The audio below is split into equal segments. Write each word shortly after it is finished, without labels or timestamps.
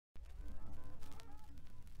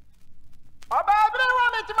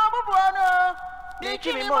me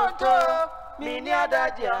chimi moto, me ni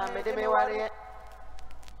adadia, me de me wari.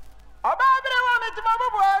 Obabre wa me tuma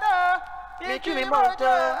bubuara, me chimi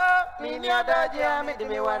moto, me ni adadia, me de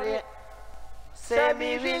me wari. Se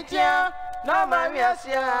mi vintia, no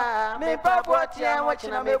mariasia, me papotia,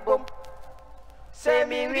 watching me boom. Se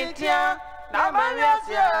mi vintia, no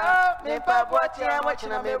mariasia, me papotia,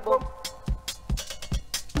 watching me boom.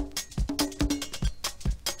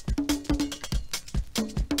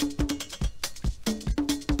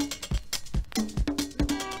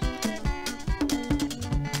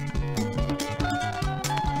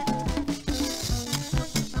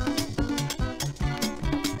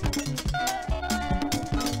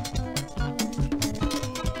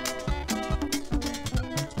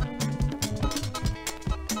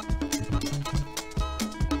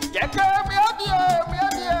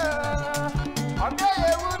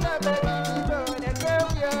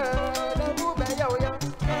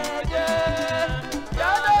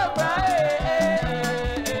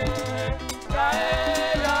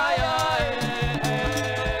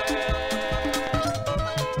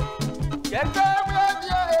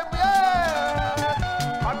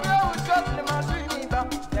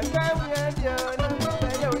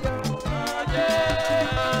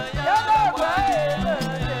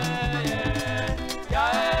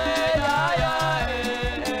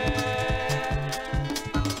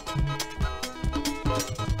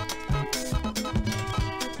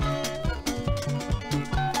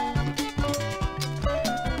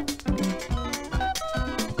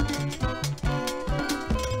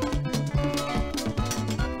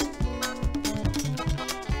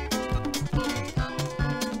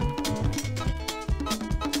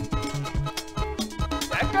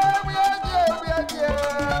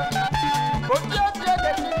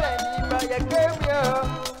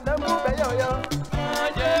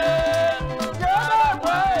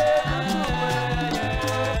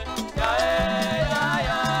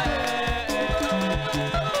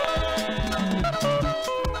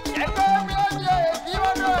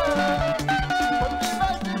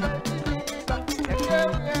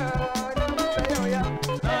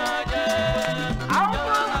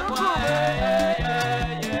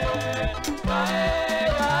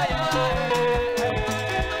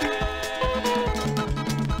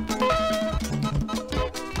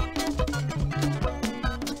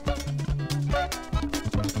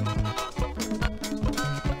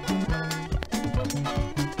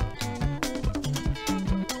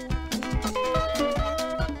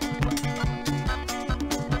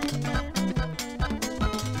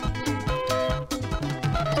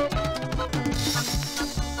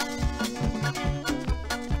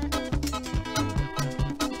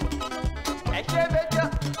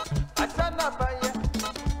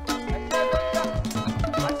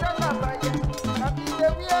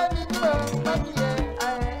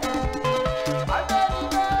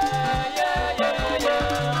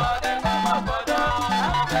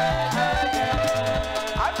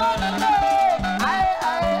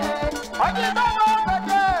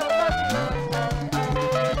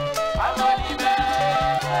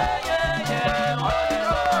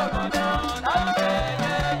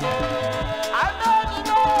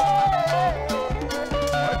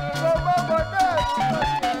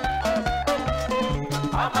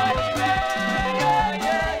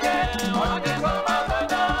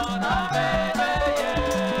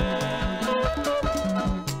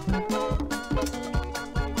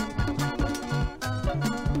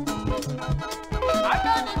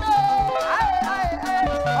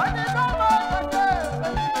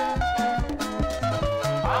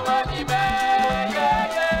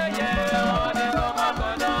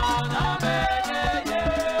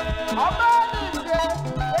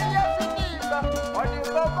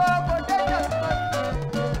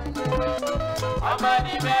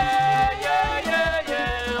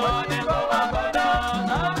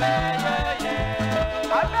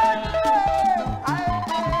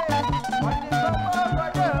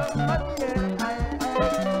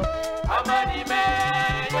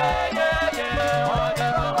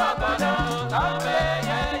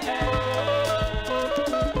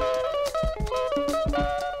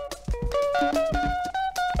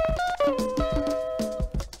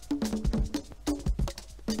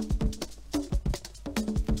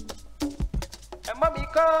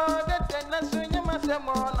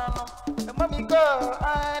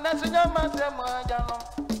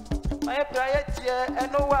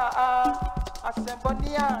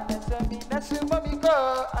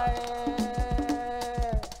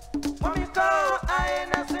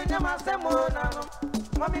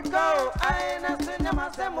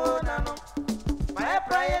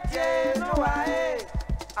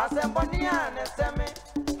 Asembonia,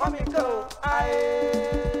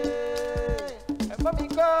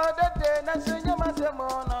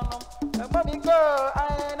 go,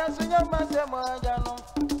 I na sunya masemo jano.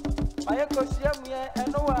 I go see me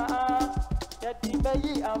and no yet the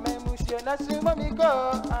bayi amemusio na mommy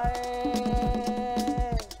go,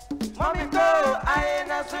 Mommy go, I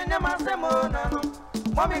na sunya masemo nano.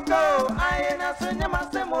 Mommy go, I na sunya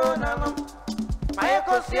masemo nano. I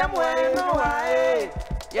go see me no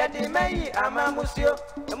yet the bayi amemusio.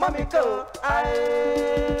 Mommy go,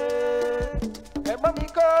 Mommy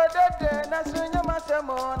go, that na sunya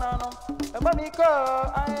masemo nano. Mommy go,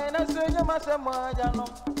 I na sunya masemo jano.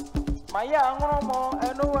 My young Romo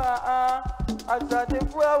and Noah, as that the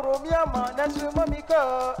poor Romiama, that's Mommy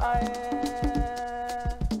go,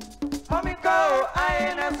 Mommy go,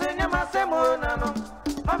 I na sunya masemo nano.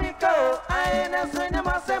 Mommy go, I na sunya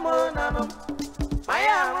masemo nano. My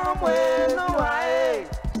young Romo and Noah,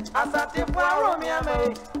 as that the poor Romiama,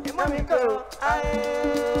 Mommy go,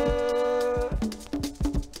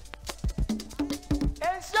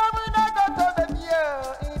 and someone I got over here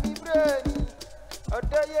in the brain.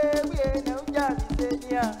 Odoye we no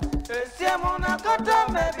jalisenia. Siamona kota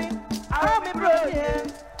maybe I'm in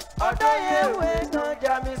brilliant. Odoye we no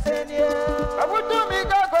jamisenia. Abutu mi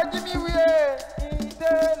ka kwa jimi we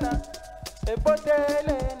idela.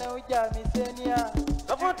 Ebotele no jamisenia.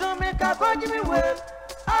 Abutu mi ka kwa jimi we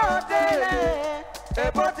odele.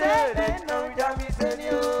 Ebotele no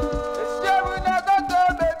jamisenia. Siamona kota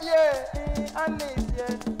maybe Alicia.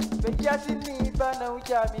 Bejasini ba no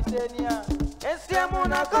jamisenia.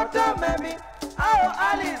 Esiamuna kota maybe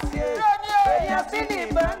Alicia. Yasini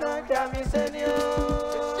bana jamisenio.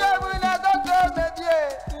 Esiamuna kota maybe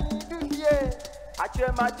Dudie. Ache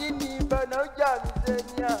madini bana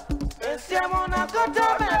jamisenia. Esiamuna kota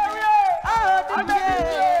maybe Dudie.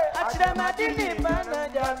 Ache madini bana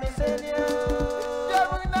jamisenio.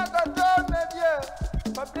 Esiamuna kota maybe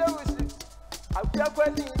Pabrewusi. Abia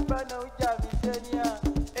kwani bana jamisenia.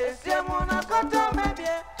 Esiamuna kota maybe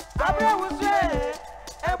Abra wuse,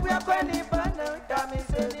 ebuya kwani bana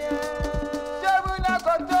damisenia. Jamuna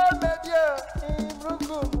koto media,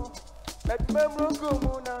 imrugumu,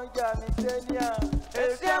 mekmemrugumu na jamisenia.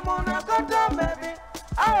 Esiamuna koto mebi,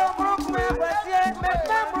 ayo mrugme wetie,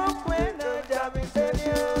 mekmemrugme na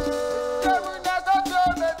jamisenia. Jamuna koto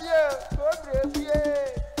media, kobrebie,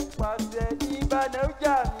 waseni bana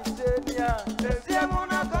jamisenia.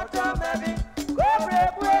 Esiamuna koto mebi,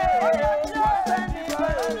 kobrebie.